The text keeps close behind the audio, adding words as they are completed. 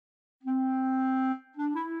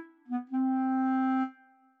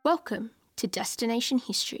Welcome to Destination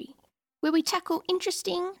History, where we tackle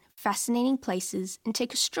interesting, fascinating places and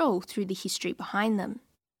take a stroll through the history behind them.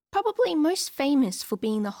 Probably most famous for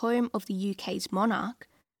being the home of the UK's monarch,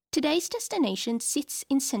 today's destination sits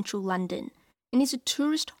in central London and is a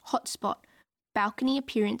tourist hotspot, balcony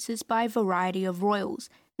appearances by a variety of royals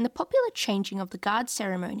and the popular changing of the guard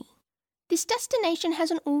ceremony. This destination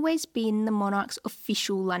hasn't always been the monarch's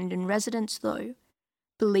official London residence though.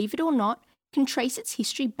 Believe it or not, can trace its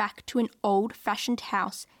history back to an old-fashioned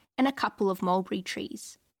house and a couple of mulberry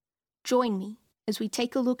trees. Join me as we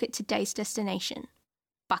take a look at today's destination,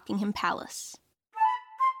 Buckingham Palace.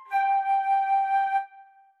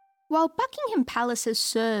 While Buckingham Palace has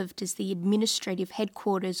served as the administrative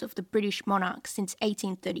headquarters of the British monarch since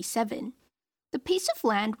 1837, the piece of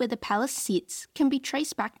land where the palace sits can be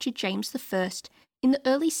traced back to James I in the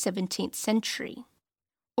early 17th century.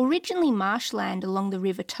 Originally marshland along the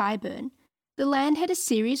River Tyburn, the land had a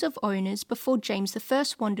series of owners before James I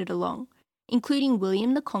wandered along, including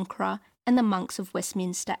William the Conqueror and the monks of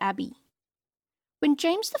Westminster Abbey. When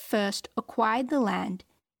James I acquired the land,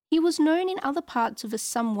 he was known in other parts of a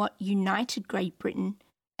somewhat united Great Britain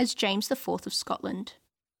as James IV of Scotland.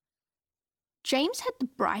 James had the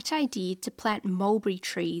bright idea to plant mulberry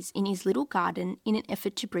trees in his little garden in an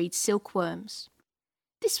effort to breed silkworms.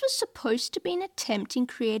 This was supposed to be an attempt in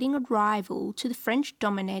creating a rival to the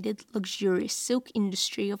French-dominated luxurious silk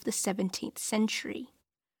industry of the 17th century.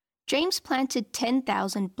 James planted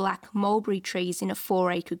 10,000 black mulberry trees in a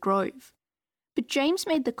 4-acre grove, but James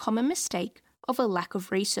made the common mistake of a lack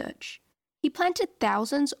of research. He planted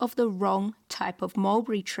thousands of the wrong type of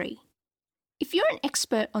mulberry tree. If you're an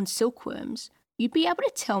expert on silkworms, you'd be able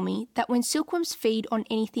to tell me that when silkworms feed on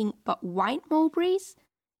anything but white mulberries,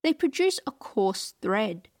 they produce a coarse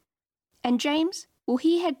thread. And James, well,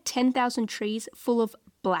 he had 10,000 trees full of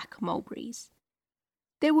black mulberries.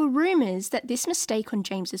 There were rumours that this mistake on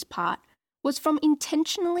James's part was from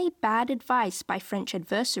intentionally bad advice by French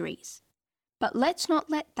adversaries. But let's not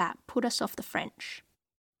let that put us off the French.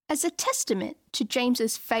 As a testament to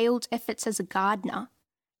James's failed efforts as a gardener,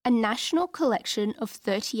 a national collection of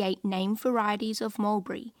 38 named varieties of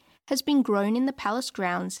mulberry has been grown in the palace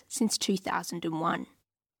grounds since 2001.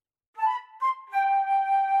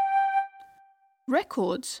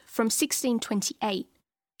 Records from 1628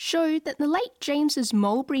 show that the late James's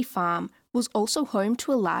mulberry farm was also home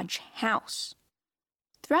to a large house.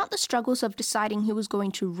 Throughout the struggles of deciding who was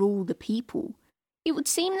going to rule the people, it would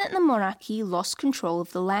seem that the monarchy lost control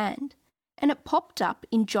of the land, and it popped up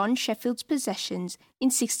in John Sheffield's possessions in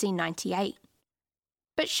 1698.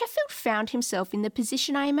 But Sheffield found himself in the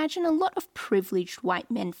position I imagine a lot of privileged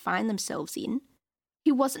white men find themselves in.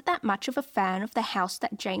 He wasn't that much of a fan of the house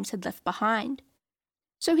that James had left behind.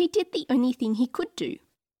 So he did the only thing he could do,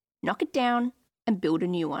 knock it down and build a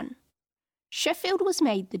new one. Sheffield was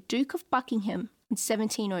made the Duke of Buckingham in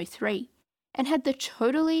 1703 and had the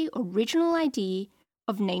totally original idea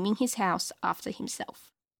of naming his house after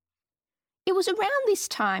himself. It was around this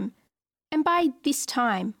time, and by this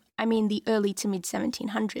time I mean the early to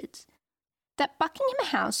mid-1700s, that Buckingham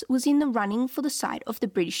House was in the running for the site of the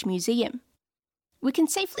British Museum. We can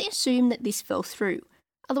safely assume that this fell through,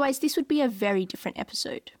 otherwise this would be a very different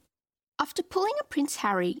episode. After pulling a Prince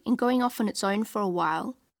Harry and going off on its own for a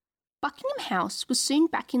while, Buckingham House was soon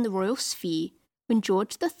back in the royal sphere when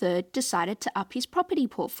George III decided to up his property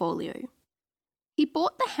portfolio. He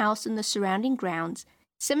bought the house and the surrounding grounds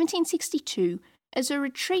in 1762 as a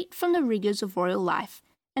retreat from the rigours of royal life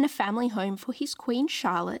and a family home for his Queen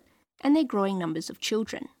Charlotte and their growing numbers of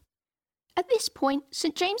children. At this point,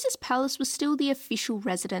 St James's Palace was still the official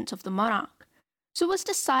residence of the monarch, so it was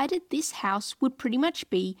decided this house would pretty much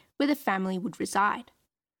be where the family would reside.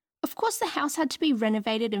 Of course, the house had to be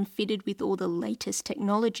renovated and fitted with all the latest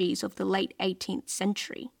technologies of the late 18th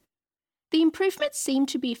century. The improvements seemed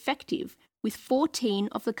to be effective, with 14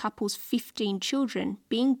 of the couple's 15 children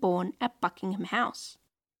being born at Buckingham House.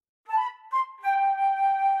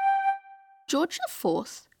 George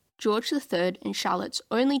IV, George III and Charlotte's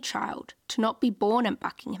only child to not be born at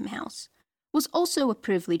Buckingham House, was also a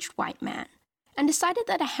privileged white man, and decided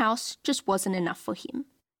that a house just wasn't enough for him.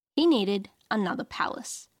 He needed another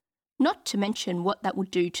palace, not to mention what that would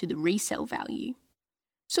do to the resale value.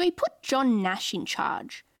 So he put John Nash in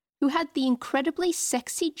charge, who had the incredibly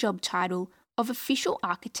sexy job title of official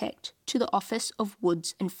architect to the Office of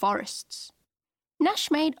Woods and Forests. Nash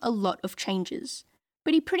made a lot of changes,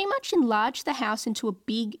 but he pretty much enlarged the house into a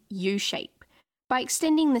big U shape by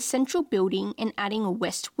extending the central building and adding a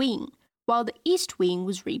west wing, while the east wing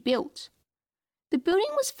was rebuilt. The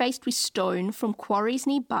building was faced with stone from quarries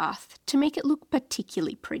near Bath to make it look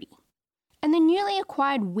particularly pretty. and the newly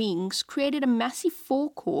acquired wings created a massive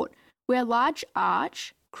forecourt where a large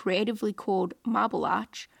arch, creatively called Marble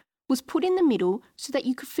Arch, was put in the middle so that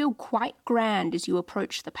you could feel quite grand as you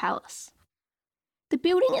approached the palace. The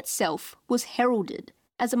building itself was heralded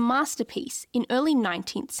as a masterpiece in early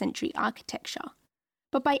 19th century architecture,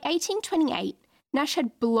 but by 1828, Nash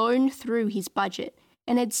had blown through his budget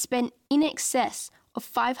and had spent in excess of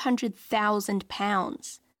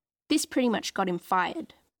 £500,000. This pretty much got him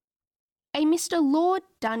fired. A Mr. Lord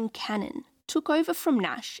Duncannon took over from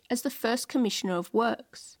Nash as the first Commissioner of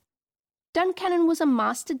Works. Duncannon was a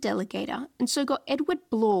master delegator and so got Edward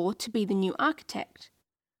Blore to be the new architect.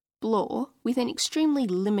 Blore, with an extremely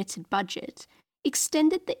limited budget,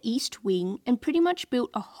 extended the east wing and pretty much built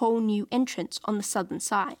a whole new entrance on the southern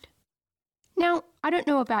side. Now, I don't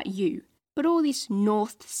know about you, but all this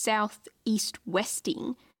north, south, east,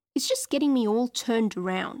 westing is just getting me all turned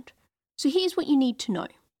around. So here's what you need to know.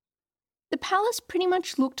 The palace pretty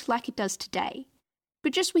much looked like it does today,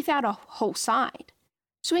 but just without a whole side.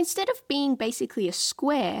 So instead of being basically a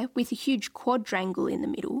square with a huge quadrangle in the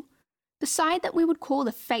middle, the side that we would call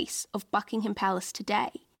the face of Buckingham Palace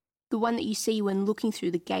today, the one that you see when looking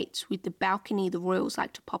through the gates with the balcony the royals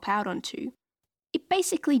like to pop out onto, it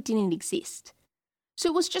basically didn't exist. So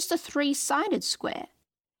it was just a three-sided square,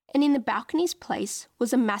 and in the balcony's place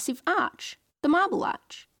was a massive arch, the Marble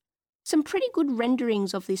Arch. Some pretty good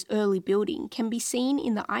renderings of this early building can be seen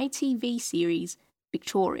in the ITV series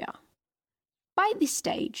Victoria. By this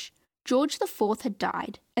stage, George IV had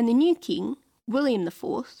died, and the new king, William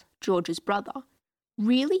IV, George's brother,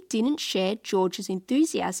 really didn't share George's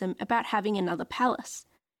enthusiasm about having another palace,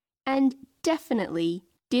 and definitely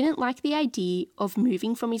didn't like the idea of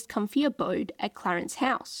moving from his comfy abode at Clarence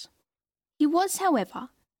House. He was, however,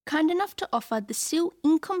 kind enough to offer the still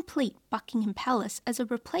incomplete Buckingham Palace as a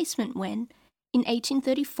replacement when, in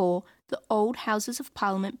 1834, the old Houses of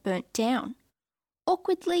Parliament burnt down.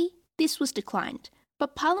 Awkwardly, this was declined,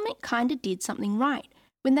 but Parliament kinda did something right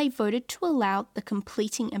when they voted to allow the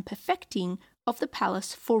completing and perfecting of the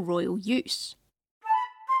palace for royal use.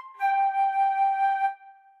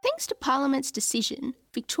 Thanks to Parliament's decision,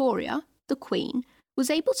 Victoria, the Queen, was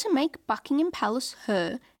able to make Buckingham Palace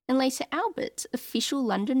her and later Albert's official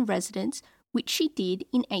London residence, which she did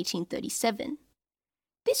in 1837.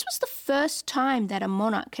 This was the first time that a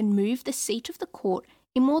monarch had moved the seat of the court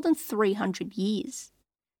in more than 300 years.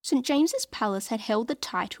 St James's Palace had held the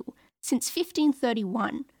title since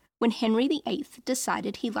 1531, when Henry VIII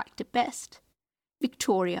decided he liked it best.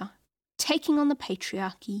 Victoria, taking on the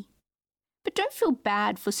patriarchy. But don't feel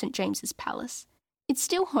bad for St James's Palace. It's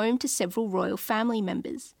still home to several royal family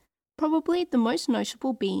members, probably the most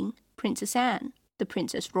notable being Princess Anne, the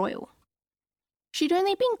Princess Royal. She'd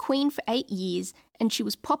only been queen for 8 years and she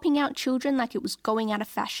was popping out children like it was going out of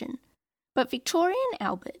fashion. But Victoria and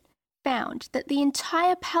Albert found that the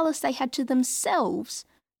entire palace they had to themselves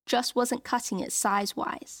just wasn't cutting it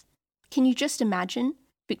size-wise. Can you just imagine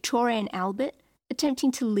Victoria and Albert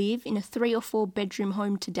attempting to live in a 3 or 4 bedroom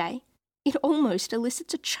home today? It almost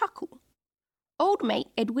elicits a chuckle. Old mate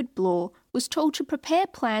Edward Blore was told to prepare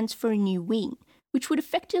plans for a new wing, which would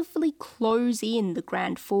effectively close in the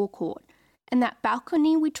grand forecourt. And that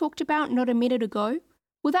balcony we talked about not a minute ago,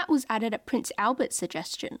 well, that was added at Prince Albert's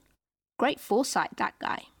suggestion. Great foresight, that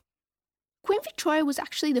guy. Queen Victoria was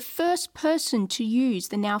actually the first person to use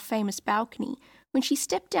the now famous balcony when she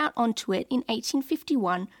stepped out onto it in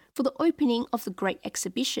 1851 for the opening of the Great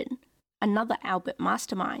Exhibition, another Albert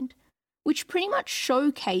mastermind, which pretty much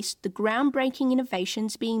showcased the groundbreaking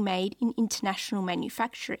innovations being made in international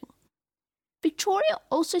manufacturing. Victoria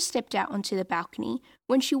also stepped out onto the balcony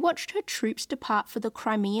when she watched her troops depart for the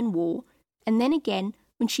Crimean War, and then again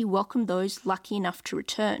when she welcomed those lucky enough to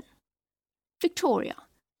return. Victoria,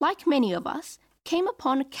 like many of us, came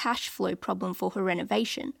upon a cash flow problem for her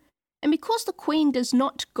renovation, and because the Queen does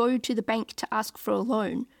not go to the bank to ask for a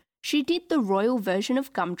loan, she did the royal version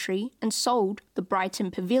of Gumtree and sold the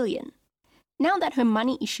Brighton Pavilion. Now that her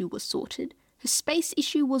money issue was sorted, her space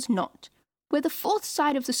issue was not. Where the fourth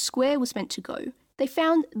side of the square was meant to go, they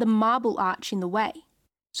found the Marble Arch in the way.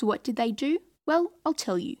 So what did they do? Well, I'll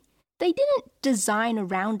tell you. They didn't design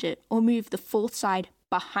around it or move the fourth side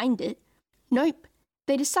behind it. Nope.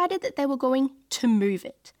 They decided that they were going to move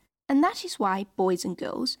it. And that is why, boys and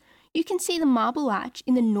girls, you can see the Marble Arch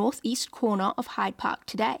in the northeast corner of Hyde Park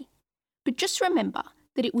today. But just remember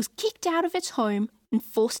that it was kicked out of its home and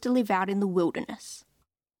forced to live out in the wilderness.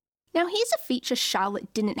 Now here's a feature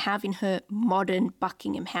Charlotte didn't have in her modern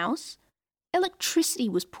Buckingham house. Electricity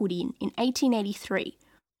was put in 1883,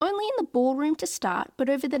 only in the ballroom to start, but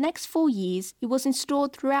over the next 4 years it was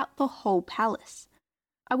installed throughout the whole palace.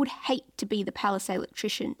 I would hate to be the palace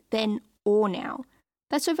electrician then or now.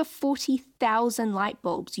 That's over 40,000 light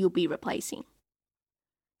bulbs you'll be replacing.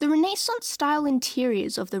 The Renaissance-style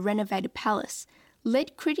interiors of the renovated palace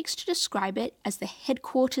led critics to describe it as the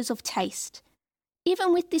headquarters of taste.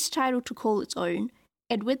 Even with this title to call its own,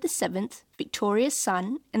 Edward VII, Victoria's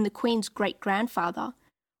son and the Queen's great-grandfather,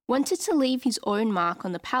 wanted to leave his own mark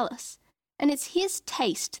on the palace, and it's his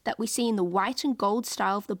taste that we see in the white and gold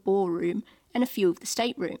style of the ballroom and a few of the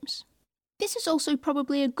staterooms. This is also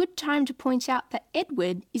probably a good time to point out that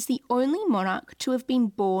Edward is the only monarch to have been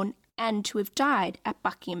born and to have died at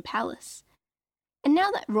Buckingham Palace. And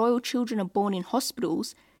now that royal children are born in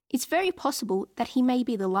hospitals, it's very possible that he may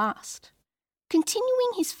be the last.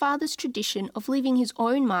 Continuing his father's tradition of leaving his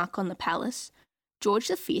own mark on the palace, George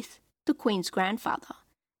V, the Queen's grandfather,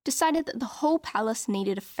 decided that the whole palace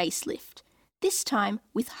needed a facelift, this time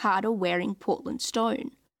with harder-wearing Portland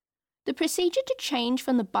stone. The procedure to change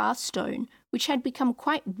from the Bath stone, which had become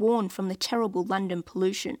quite worn from the terrible London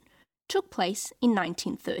pollution, took place in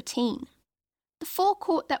 1913. The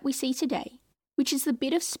forecourt that we see today, which is the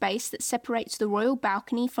bit of space that separates the royal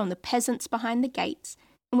balcony from the peasants behind the gates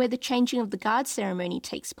and where the changing of the guard ceremony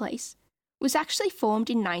takes place, was actually formed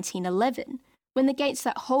in 1911, when the gates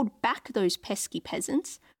that hold back those pesky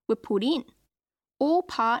peasants were put in, all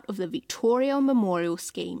part of the Victoria Memorial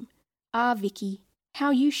Scheme. Ah, Vicky, how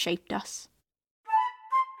you shaped us.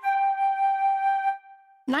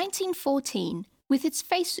 1914, with its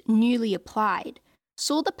face newly applied,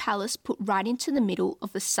 saw the palace put right into the middle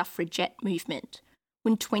of the suffragette movement,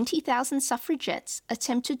 when 20,000 suffragettes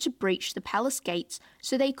attempted to breach the palace gates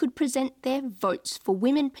so they could present their votes for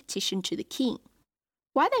women petition to the king.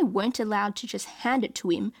 Why they weren't allowed to just hand it to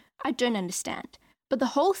him, I don't understand, but the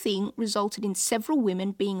whole thing resulted in several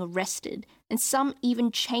women being arrested and some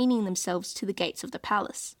even chaining themselves to the gates of the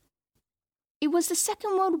palace. It was the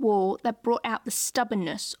Second World War that brought out the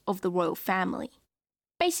stubbornness of the royal family.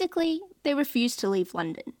 Basically, they refused to leave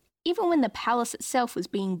London, even when the palace itself was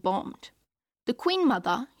being bombed. The Queen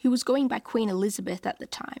Mother, who was going by Queen Elizabeth at the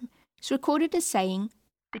time, is recorded as saying,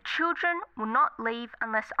 "The children will not leave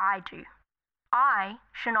unless I do. I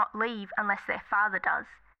shall not leave unless their father does,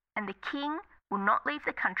 and the king will not leave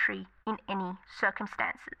the country in any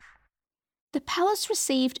circumstances." The palace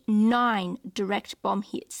received 9 direct bomb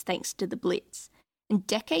hits thanks to the Blitz, and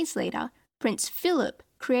decades later, Prince Philip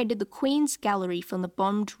created the Queen's Gallery from the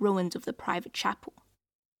bombed ruins of the private chapel.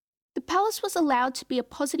 The palace was allowed to be a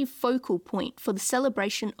positive focal point for the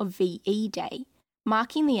celebration of VE Day,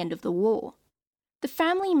 marking the end of the war. The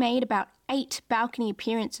family made about 8 balcony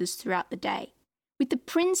appearances throughout the day, with the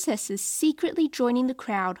princesses secretly joining the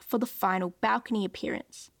crowd for the final balcony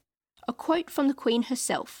appearance. A quote from the Queen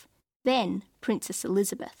herself, then Princess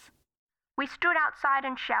Elizabeth. "We stood outside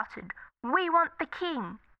and shouted, 'We want the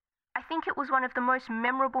king!' I think it was one of the most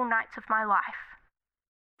memorable nights of my life."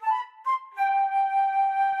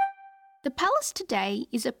 The palace today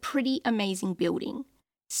is a pretty amazing building.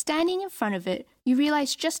 Standing in front of it, you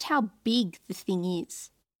realise just how big the thing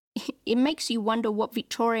is. It makes you wonder what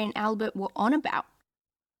Victoria and Albert were on about.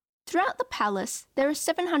 Throughout the palace, there are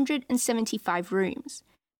 775 rooms,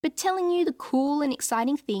 but telling you the cool and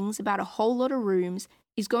exciting things about a whole lot of rooms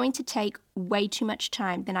is going to take way too much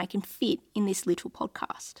time than I can fit in this little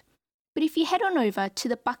podcast. But if you head on over to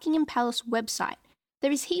the Buckingham Palace website,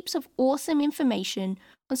 there is heaps of awesome information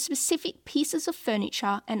on specific pieces of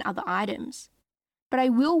furniture and other items. But I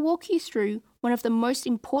will walk you through one of the most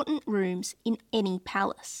important rooms in any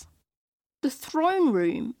palace. The throne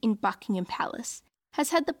room in Buckingham Palace has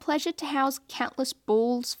had the pleasure to house countless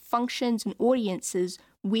balls, functions and audiences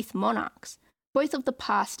with monarchs, both of the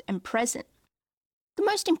past and present. The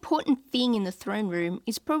most important thing in the throne room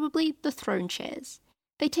is probably the throne chairs.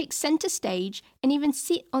 They take centre stage and even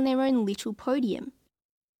sit on their own little podium.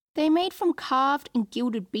 They are made from carved and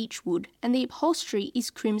gilded beechwood, and the upholstery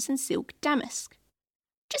is crimson silk damask.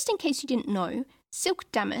 Just in case you didn't know, silk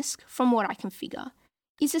damask, from what I can figure,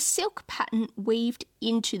 is a silk pattern weaved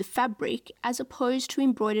into the fabric as opposed to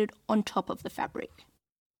embroidered on top of the fabric.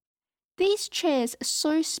 These chairs are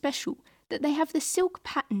so special that they have the silk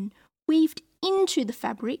pattern weaved into the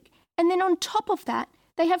fabric, and then on top of that,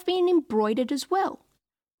 they have been embroidered as well.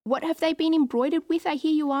 What have they been embroidered with, I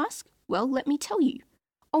hear you ask? Well, let me tell you.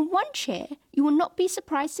 On one chair, you will not be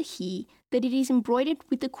surprised to hear that it is embroidered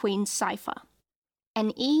with the Queen's cipher.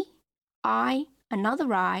 An E, I,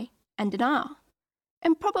 another I, and an R.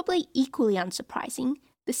 And probably equally unsurprising,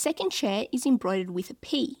 the second chair is embroidered with a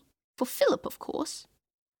P, for Philip, of course.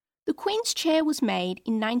 The Queen's chair was made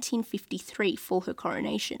in 1953 for her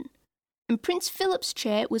coronation, and Prince Philip's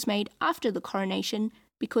chair was made after the coronation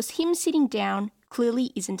because him sitting down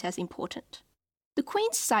clearly isn't as important. The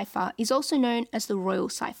Queen's cipher is also known as the Royal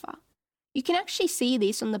Cipher. You can actually see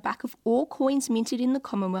this on the back of all coins minted in the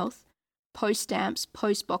Commonwealth, post stamps,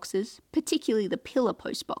 post boxes, particularly the pillar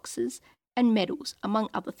post boxes, and medals, among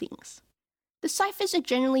other things. The ciphers are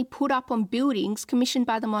generally put up on buildings commissioned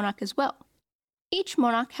by the monarch as well. Each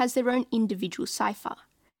monarch has their own individual cipher,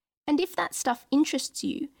 and if that stuff interests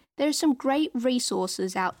you, there are some great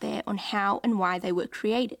resources out there on how and why they were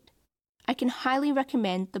created. I can highly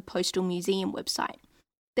recommend the Postal Museum website.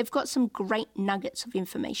 They've got some great nuggets of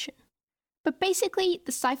information. But basically,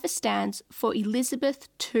 the cipher stands for Elizabeth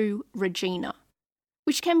II Regina,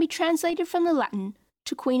 which can be translated from the Latin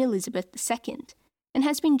to Queen Elizabeth II, and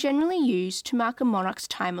has been generally used to mark a monarch's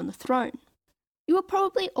time on the throne. You will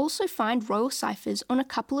probably also find royal ciphers on a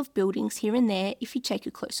couple of buildings here and there if you take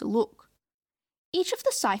a closer look. Each of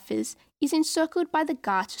the ciphers is encircled by the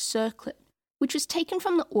Garter circlet, which was taken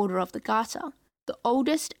from the Order of the Garter, the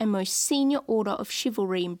oldest and most senior order of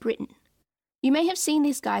chivalry in Britain. You may have seen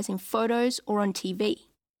these guys in photos or on TV.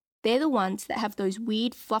 They're the ones that have those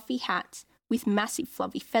weird fluffy hats with massive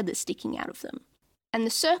fluffy feathers sticking out of them, and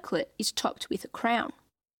the circlet is topped with a crown.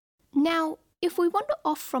 Now, if we wander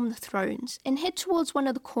off from the thrones and head towards one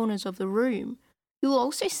of the corners of the room, you'll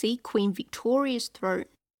also see Queen Victoria's throne.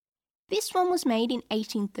 This one was made in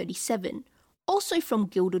 1837, also from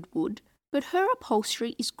gilded wood, but her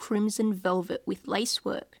upholstery is crimson velvet with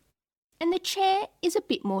lacework. And the chair is a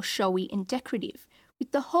bit more showy and decorative,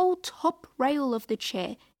 with the whole top rail of the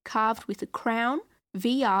chair carved with a crown,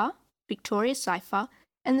 VR, Victoria cipher,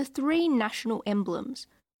 and the three national emblems,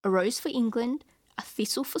 a rose for England, a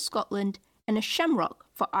thistle for Scotland, and a shamrock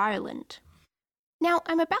for Ireland. Now,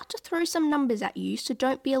 I'm about to throw some numbers at you, so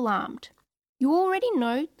don't be alarmed. You already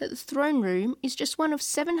know that the throne room is just one of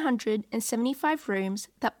 775 rooms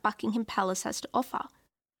that Buckingham Palace has to offer.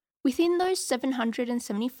 Within those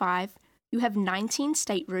 775, you have 19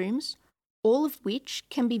 staterooms, all of which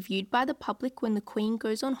can be viewed by the public when the Queen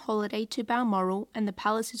goes on holiday to Balmoral and the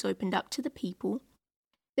palace is opened up to the people.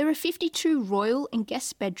 There are 52 royal and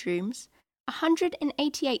guest bedrooms,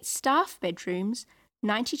 188 staff bedrooms,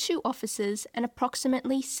 92 offices, and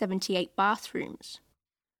approximately 78 bathrooms.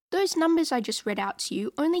 Those numbers I just read out to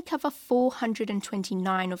you only cover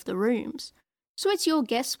 429 of the rooms, so it's your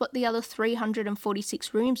guess what the other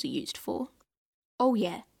 346 rooms are used for. Oh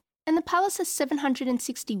yeah, and the palace has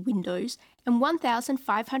 760 windows and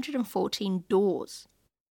 1,514 doors.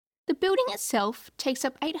 The building itself takes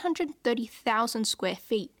up 830,000 square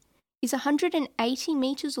feet, is 180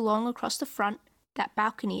 metres long across the front, that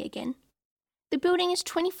balcony again. The building is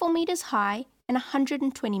 24 metres high and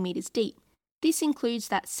 120 metres deep. This includes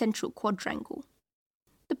that central quadrangle.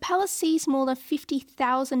 The palace sees more than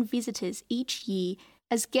 50,000 visitors each year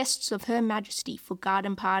as guests of Her Majesty for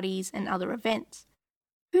garden parties and other events.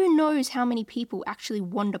 Who knows how many people actually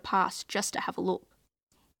wander past just to have a look.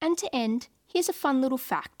 And to end, here's a fun little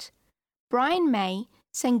fact. Brian May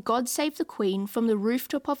sang God Save the Queen from the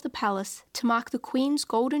rooftop of the palace to mark the Queen's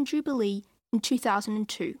Golden Jubilee in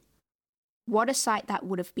 2002. What a sight that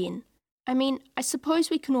would have been. I mean, I suppose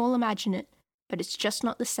we can all imagine it, but it's just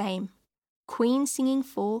not the same. Queen singing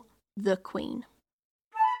for the Queen.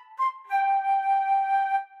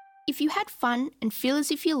 If you had fun and feel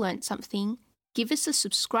as if you learnt something, give us a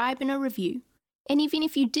subscribe and a review. And even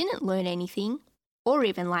if you didn't learn anything, or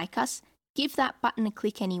even like us, give that button a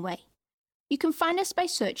click anyway. You can find us by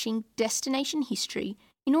searching Destination History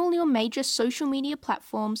in all your major social media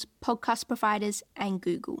platforms, podcast providers, and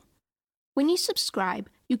Google. When you subscribe,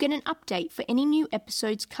 you get an update for any new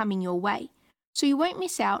episodes coming your way, so you won't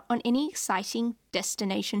miss out on any exciting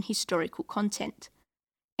destination historical content.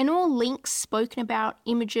 And all links spoken about,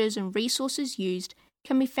 images and resources used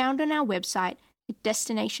can be found on our website at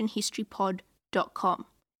destinationhistorypod.com.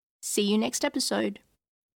 See you next episode.